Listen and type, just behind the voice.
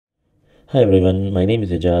Hi everyone, my name is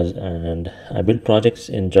Ijaz and I build projects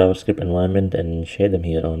in JavaScript environment and share them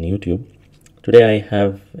here on YouTube. Today I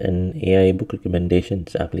have an AI book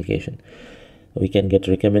recommendations application. We can get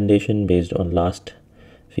recommendation based on last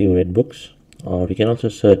few read books, or we can also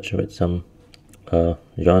search with some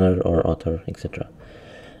genre or author, etc.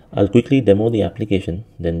 I'll quickly demo the application,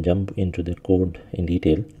 then jump into the code in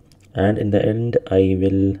detail, and in the end I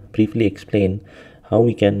will briefly explain how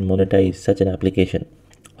we can monetize such an application.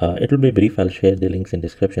 It will be brief. I'll share the links in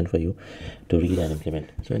description for you to read and implement.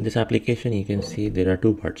 So in this application you can see there are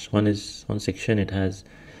two parts. One section, it has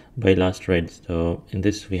by last read. So in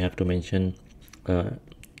this we have to mention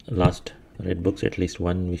last read books, at least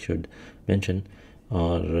one we should mention,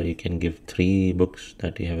 or you can give 3 books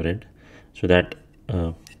that you have read, so that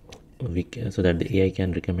so that the AI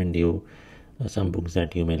can recommend you some books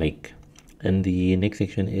that you may like. And the next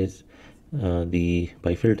section is the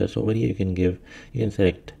by filter. So over here you can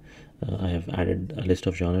select, I have added a list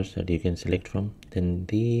of genres that you can select from. Then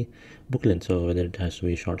the book length, so whether it has to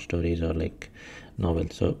be short stories or like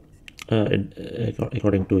novels, so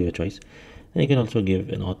according to your choice. And you can also give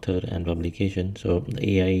an author and publication, so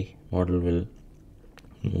the AI model will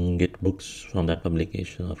get books from that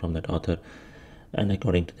publication or from that author and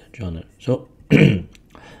according to that genre. So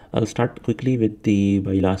I'll start quickly with the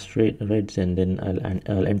by last reads, and then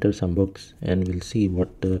I'll enter some books and we'll see what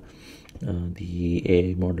the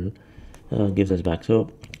AI model gives us back. So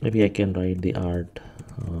maybe I can write the art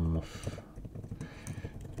of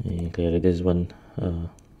clearly there's one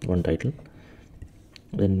title.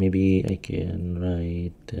 Then maybe I can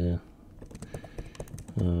write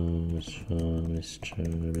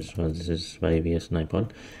this is by VS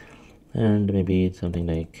Naipaul, and maybe it's something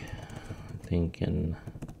like think and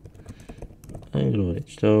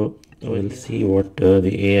language. So we'll see what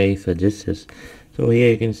the AI suggests us. So here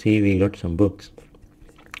you can see we got some books.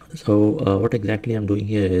 So what exactly I'm doing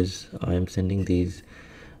here is I'm sending these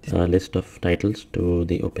list of titles to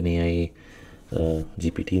the OpenAI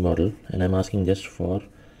GPT model, and I'm asking just for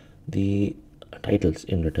the titles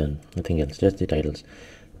in return, nothing else, just the titles.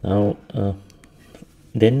 Now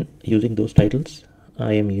then using those titles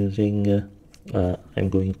I am using I'm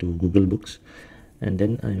going to Google Books, and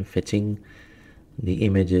then I'm fetching the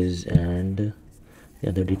images and the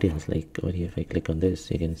other details. Like over here, if I click on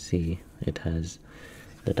this, you can see it has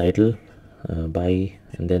the title by,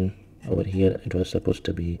 and then over here it was supposed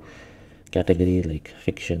to be category like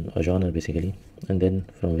fiction or genre basically, and then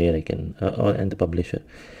from where I can and the publisher.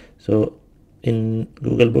 So in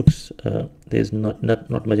Google Books there's not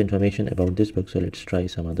much information about this book, so let's try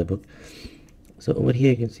some other book. So over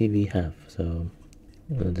here you can see we have, so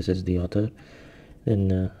this is the author,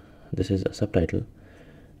 then this is a subtitle,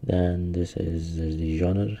 then this is the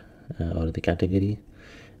genre or the category,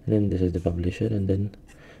 and then this is the publisher, and then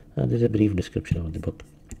there's a brief description of the book.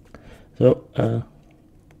 So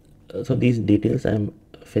so these details I'm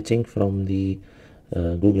fetching from the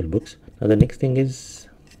Google Books. Now the next thing is,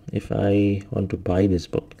 if I want to buy this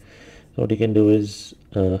book, so what you can do is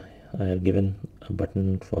I have given a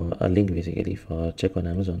button for a link basically for check on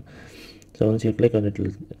Amazon. So once you click on it,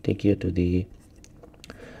 it'll take you to the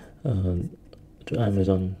to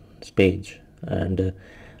Amazon's page, and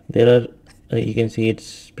there are you can see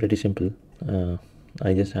it's pretty simple.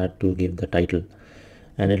 I just had to give the title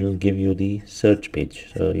and it will give you the search page.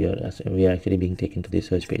 So we are actually being taken to the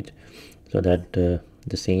search page, so that the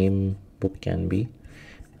same book can be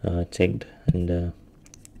checked, and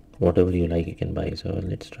whatever you like you can buy. So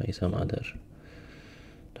let's try some other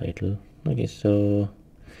title. Okay, so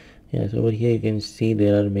yeah, so over here you can see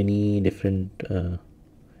there are many different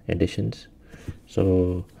editions.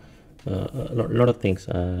 So a lot of things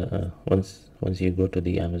once you go to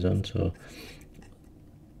the Amazon, so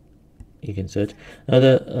you can search.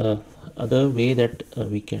 Other way that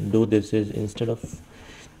we can do this is, instead of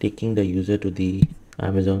taking the user to the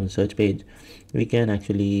Amazon search page, we can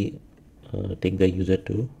actually take the user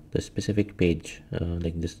to the specific page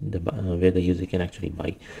like this, where the user can actually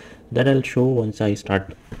buy. That I'll show once I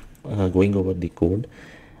start going over the code,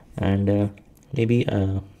 and maybe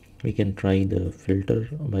we can try the filter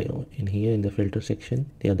by in here in the filter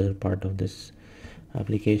section, the other part of this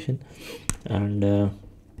application. And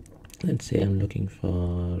let's say I'm looking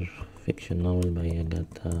for fiction novel by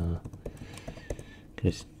Agatha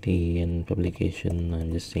Christie, and publication,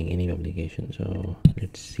 I'm just saying any publication. So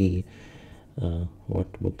let's see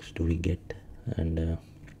what books do we get, and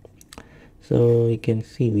so you can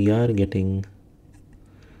see we are getting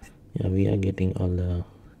all the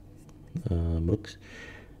books.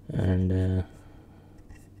 And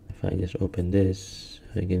if I just open this,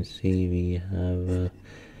 you can see we have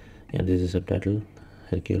this is a subtitle,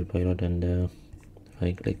 Hercule Poirot, and if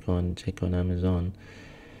I click on check on Amazon,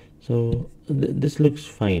 so this looks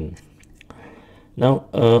fine. Now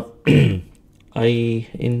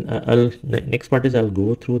next part is I'll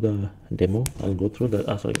go through the demo. I'll go through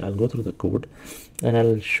the code, and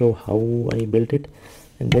I'll show how I built it,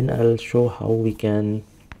 and then I'll show how we can,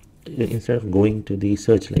 instead of going to the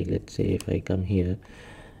search, like let's say if I come here,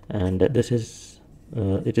 and this is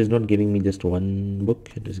it is not giving me just one book,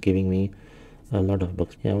 it is giving me a lot of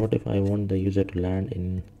books. Yeah, what if I want the user to land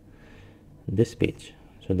in this page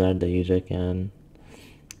so that the user can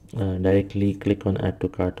directly click on add to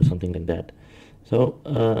cart or something like that? So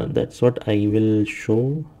that's what I will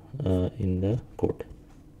show in the code.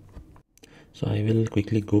 So I will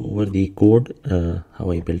quickly go over the code,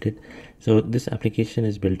 how I built it. So this application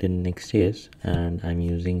is built in Nextjs, and I'm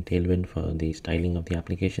using Tailwind for the styling of the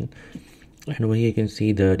application. And over here you can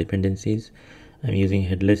see the dependencies. I'm using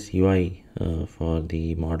headless UI for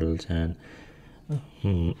the models and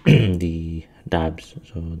the tabs.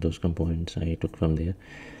 So those components I took from there,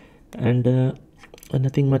 and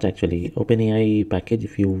nothing much actually. OpenAI package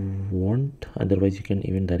if you want, otherwise you can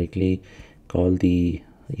even directly call the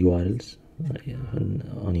URLs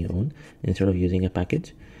on your own instead of using a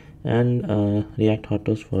package, and React Hot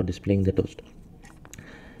Toast for displaying the toast.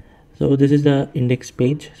 So this is the index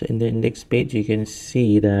page. So in the index page you can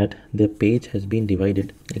see that the page has been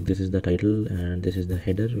divided, like this is the title and this is the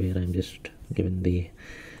header where I'm just given the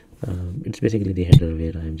it's basically the header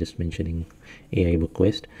where I'm just mentioning AI book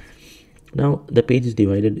quest. Now the page is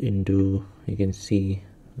divided into, you can see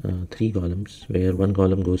 3 columns, where one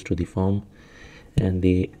column goes to the form and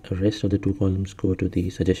the rest of the 2 columns go to the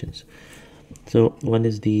suggestions. So one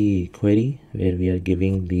is the query, where we are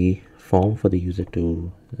giving the form for the user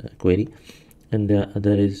to query, and the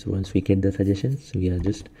other is once we get the suggestions we are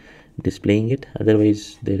just displaying it.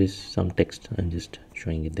 Otherwise there is some text, I'm just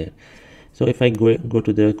showing it there. So if I go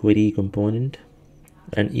to the query component,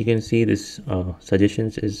 and you can see this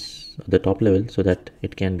suggestions is the top level so that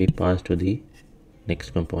it can be passed to the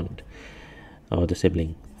next component or the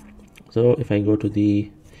sibling. So if I go to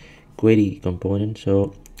the query component,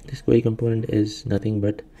 so this query component is nothing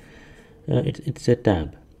but it's a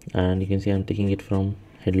tab, and you can see I'm taking it from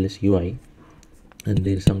headless UI, and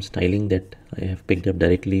there's some styling that I have picked up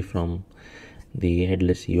directly from the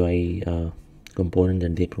headless UI component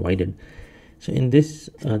that they provided. So in this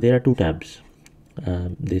there are 2 tabs.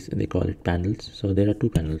 They call it panels. So there are 2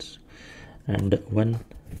 panels, and one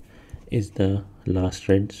is the last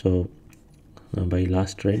thread. So by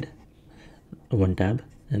last thread, one tab,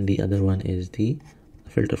 and the other one is the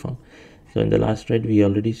filter form. So in the last thread we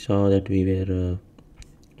already saw that we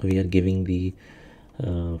are giving the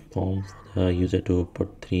form for the user to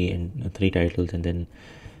put 3 titles, and then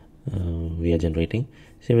we are generating.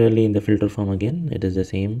 Similarly in the filter form, again it is the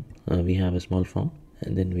same. We have a small form,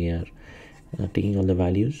 and then we are taking all the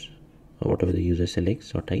values or whatever the user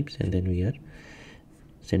selects or types, and then we are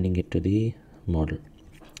sending it to the model.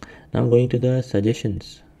 Now going to the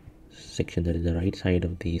suggestions section, that is the right side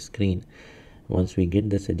of the screen. Once we get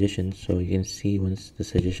the suggestions, so you can see once the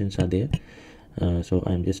suggestions are there, so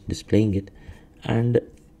I'm just displaying it, and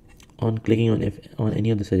on clicking on any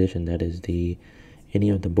of the suggestion, that is any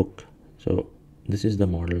of the book, so this is the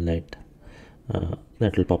model that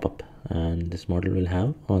will pop up, and this model will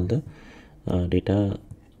have all the data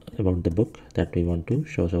about the book that we want to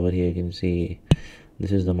show. So over here you can see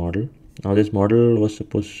this is the model. Now this model was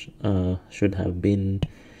should have been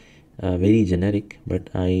very generic, but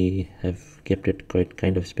I have kept it quite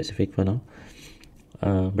kind of specific for now.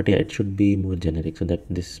 But yeah, it should be more generic so that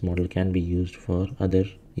this model can be used for other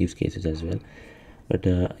use cases as well. But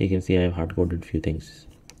you can see I have hard-coded few things.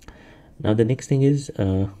 Now the next thing is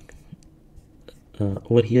over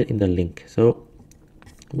here in the link. So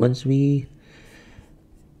once we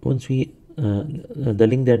the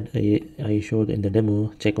link that I showed in the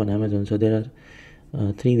demo, check on Amazon. So there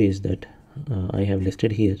are 3 ways that I have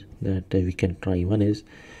listed here that we can try. One is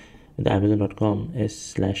the amazon.com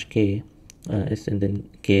s/k, s and then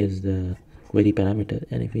k is the query parameter,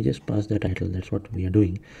 and if we just pass the title, that's what we are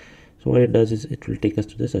doing. So what it does is it will take us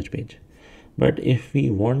to the search page. But if we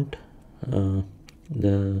want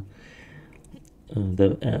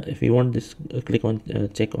if we want this click on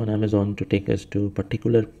check on Amazon to take us to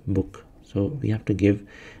particular book, so we have to give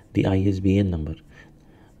the ISBN number.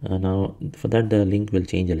 Now for that the link will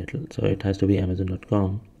change a little, so it has to be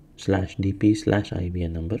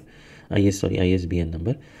amazon.com/dp/ISBN number, ISBN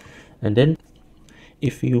number. And then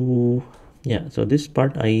if you so this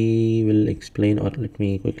part I will explain, or let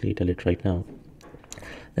me quickly tell it right now.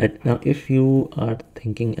 That now, if you are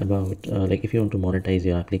thinking about like if you want to monetize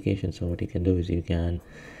your application, so what you can do is you can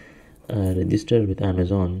register with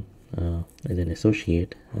Amazon as an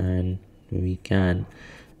associate, and we can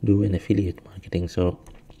do an affiliate marketing. So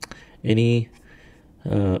any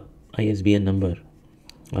ISBN number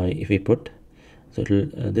if we put, so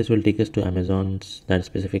this will take us to Amazon's that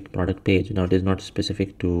specific product page. Now it is not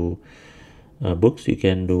specific to books. You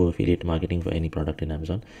can do affiliate marketing for any product in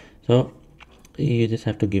Amazon. So you just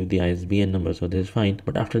have to give the ISBN number, so this is fine.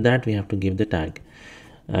 But after that we have to give the tag,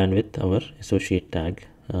 and with our associate tag,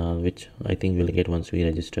 which I think we'll get once we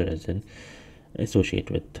register as an associate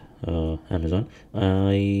with Amazon.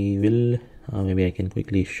 I will maybe I can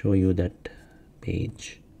quickly show you that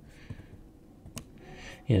page.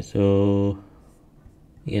 So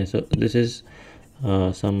this is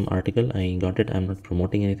some article. I got it. I'm not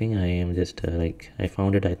promoting anything. I am just like I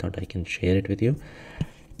found it. I thought I can share it with you,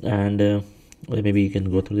 and maybe you can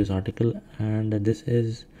go through this article. And this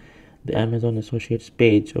is the Amazon Associates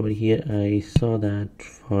page. Over here I saw that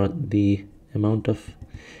for the amount of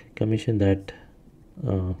commission that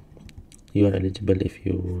you are eligible if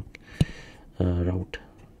you route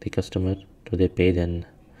the customer to their page and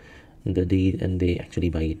they actually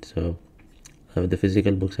buy it. So the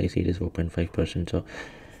physical books I see it is 4.5%. So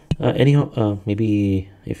anyhow, maybe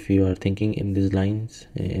if you are thinking in this line,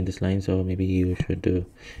 so maybe you should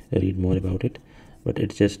read more about it. But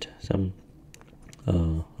it's just some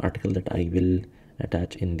article that I will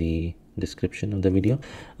attach in the description of the video.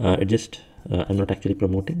 I'm not actually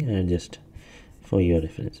promoting, just for your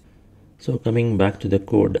reference. So coming back to the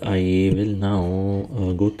code, I will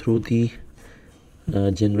now go through the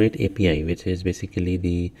generate API, which is basically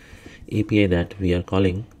the API that we are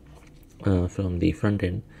calling from the front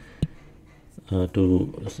end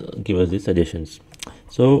to give us the suggestions.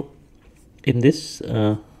 So in this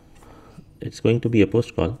it's going to be a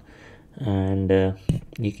post call, and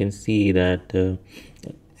you can see that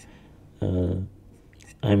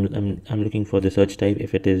I'm looking for the search type.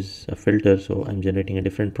 If it is a filter, so I'm generating a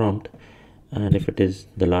different prompt, and if it is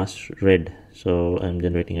the last read, so I'm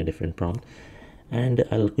generating a different prompt. And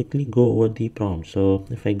I'll quickly go over the prompt. So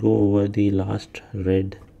if I go over the last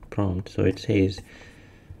read prompt, so it says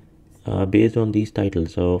based on these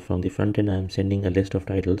titles. So from the front end I'm sending a list of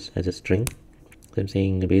titles as a string. So I'm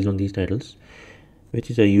saying based on these titles, which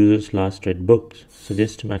is a user's last read books,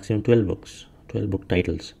 suggest maximum 12 book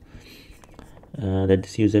titles that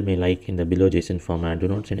this user may like in the below JSON format. Do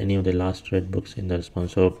not send any of the last read books in the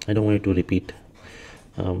response. So I don't want it to repeat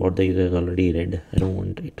what the user has already read. I don't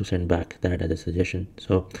want it to send back that as a suggestion.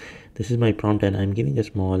 So this is my prompt, and I'm giving a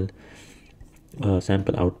small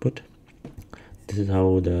sample output. This is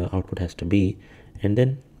how the output has to be, and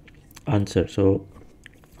then answer. So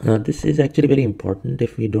this is actually very important.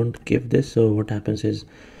 If we don't give this, so what happens is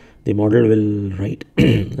the model will write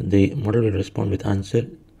the model will respond with answer,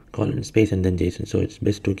 colon, space, and then JSON. So it's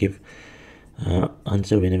best to give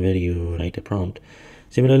answer whenever you write a prompt.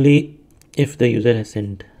 Similarly, if the user has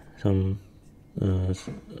sent some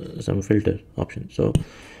filter option, so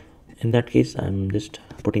in that case I'm just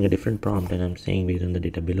putting a different prompt, and I'm saying based on the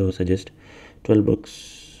data below, suggest 12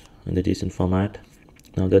 books in the JSON format.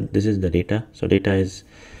 Now that this is the data, so data is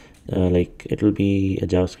like it will be a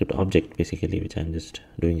JavaScript object basically, which I'm just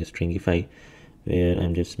doing a stringify, where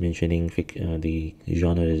I'm just mentioning the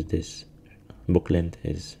genre is this, book length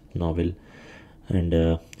is novel, and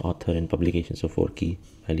author and publication, so 4 key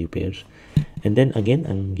value pairs. And then again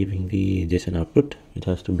I'm giving the JSON output, which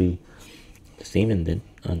has to be the same, and then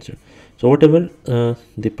answer. So whatever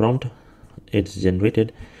the prompt it's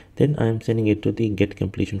generated, then I'm sending it to the get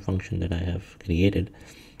completion function that I have created,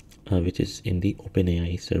 which is in the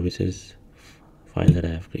OpenAI services file that I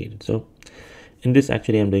have created. So in this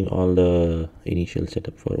actually I'm doing all the initial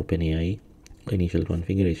setup for OpenAI, initial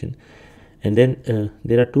configuration, and then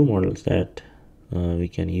there are two models that we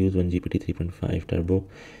can use, one GPT 3.5 Turbo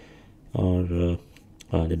or the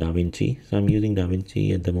DaVinci. So I'm using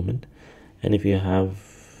DaVinci at the moment, and if you have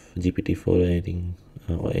GPT-4 or anything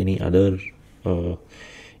or any other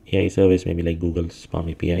AI service, maybe like Google's Palm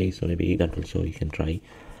API, so maybe that also you can try.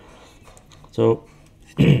 So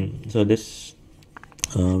so this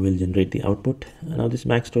will generate the output. Now this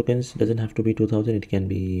max tokens doesn't have to be 2000, it can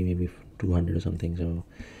be maybe 200 or something, so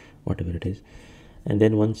whatever it is. And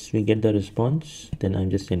then once we get the response, then I'm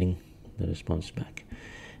just sending the response back.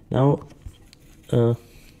 Now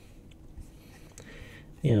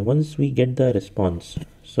once we get the response,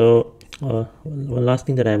 so one last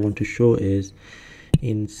thing that I want to show is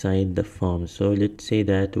inside the form. So let's say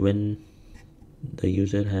that when the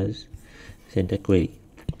user has sent a query,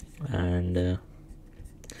 and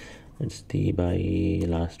it's the by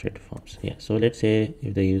last read forms. Yeah, so let's say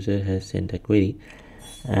if the user has sent a query,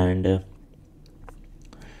 and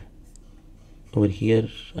over here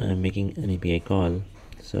I'm making an API call.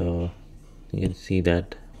 So you can see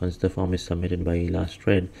that once the form is submitted by last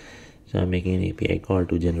read, so I'm making an API call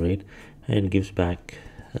to generate, and it gives back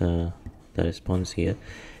the response here.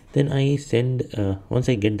 Then I send once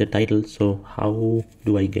I get the title, so how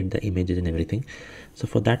do I get the images and everything? So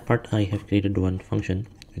for that part I have created one function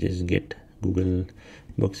which is get Google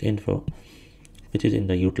Books info, which is in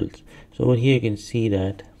the utils. So over here you can see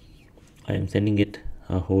that I am sending it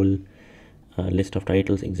a whole list of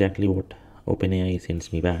titles, exactly what OpenAI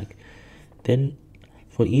sends me back. Then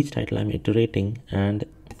for each title I'm iterating, and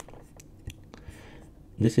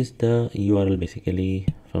this is the URL basically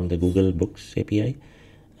from the Google Books API.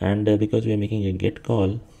 And because we are making a get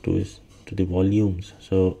call to the volumes,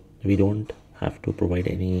 so we don't have to provide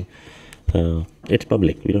any it's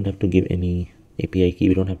public, we don't have to give any API key,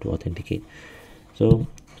 we don't have to authenticate. So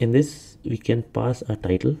in this we can pass a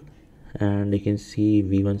title, and you can see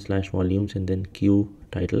v1/volumes and then q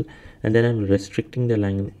title, and then I'm restricting the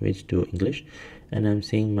language to English, and I'm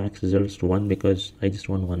saying max results to 1 because I just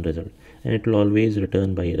want one result, and it will always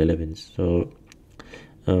return by relevance. So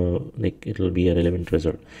like it will be a relevant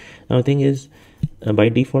result. Now the thing is, by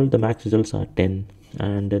default the max results are 10,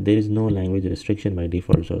 and there is no language restriction by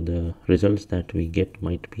default, so the results that we get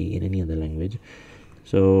might be in any other language.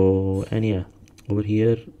 So, and yeah, over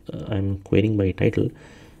here I'm querying by title.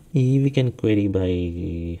 We can query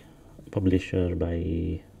by publisher,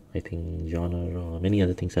 by I think genre, or many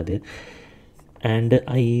other things are there. And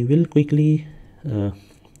I will quickly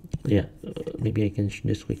maybe I can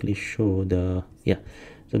just quickly show the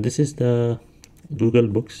so this is the Google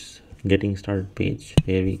Books getting started page,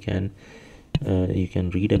 where we can you can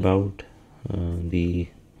read about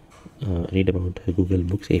Google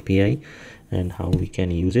Books API and how we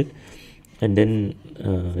can use it. And then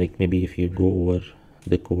like maybe if you go over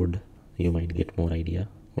the code, you might get more idea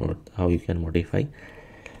or how you can modify.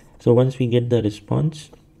 So once we get the response,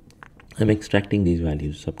 I'm extracting these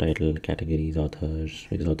values: subtitle, categories, authors,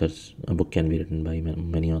 because a book can be written by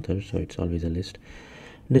many authors, so it's always a list,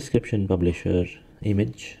 description, publisher,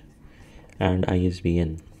 image, and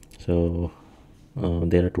ISBN. So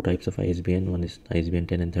there are two types of ISBN. One is ISBN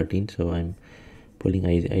 10 and 13, so I'm pulling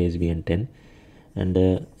ISBN 10. And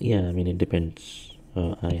I mean, it depends.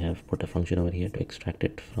 I have put a function over here to extract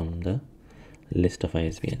it from the list of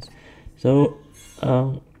ISBNs. So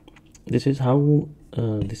this is how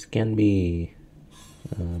this can be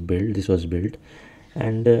built. This was built,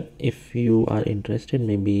 and if you are interested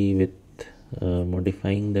maybe with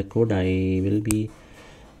modifying the code, I will be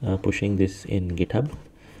pushing this in GitHub,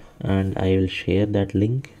 and I will share that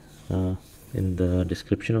link in the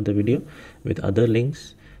description of the video with other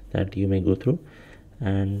links that you may go through.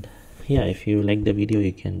 And yeah, if you like the video,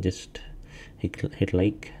 you can just hit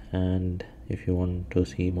like, and if you want to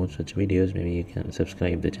see more such videos, maybe you can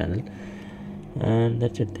subscribe the channel. And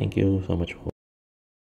that's it. Thank you so much for